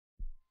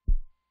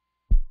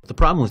The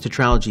problem with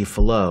Tetralogy of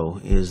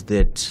Fallot is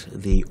that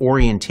the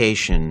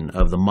orientation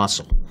of the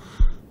muscle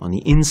on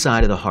the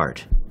inside of the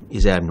heart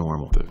is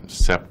abnormal. The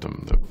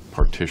septum, the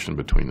partition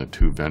between the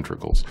two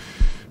ventricles,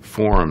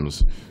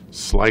 forms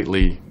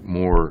slightly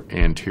more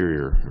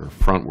anterior or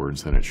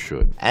frontwards than it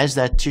should. As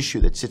that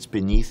tissue that sits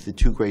beneath the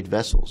two great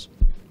vessels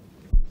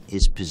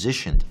is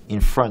positioned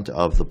in front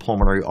of the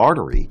pulmonary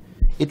artery,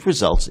 it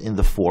results in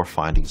the four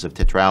findings of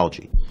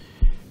tetralogy.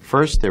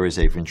 First, there is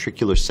a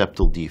ventricular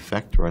septal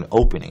defect, or an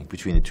opening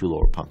between the two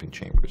lower pumping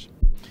chambers.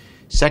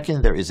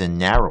 Second, there is a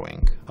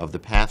narrowing of the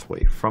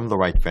pathway from the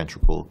right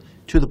ventricle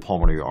to the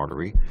pulmonary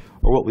artery,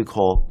 or what we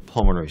call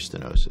pulmonary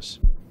stenosis.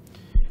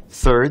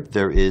 Third,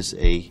 there is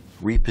a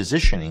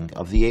repositioning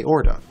of the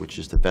aorta, which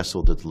is the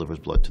vessel that delivers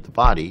blood to the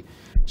body,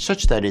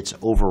 such that it's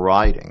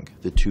overriding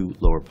the two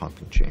lower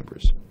pumping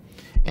chambers.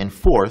 And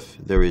fourth,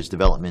 there is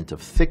development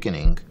of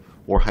thickening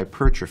or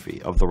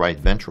hypertrophy of the right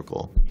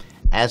ventricle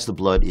as the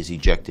blood is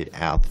ejected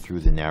out through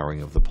the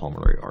narrowing of the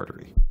pulmonary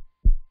artery.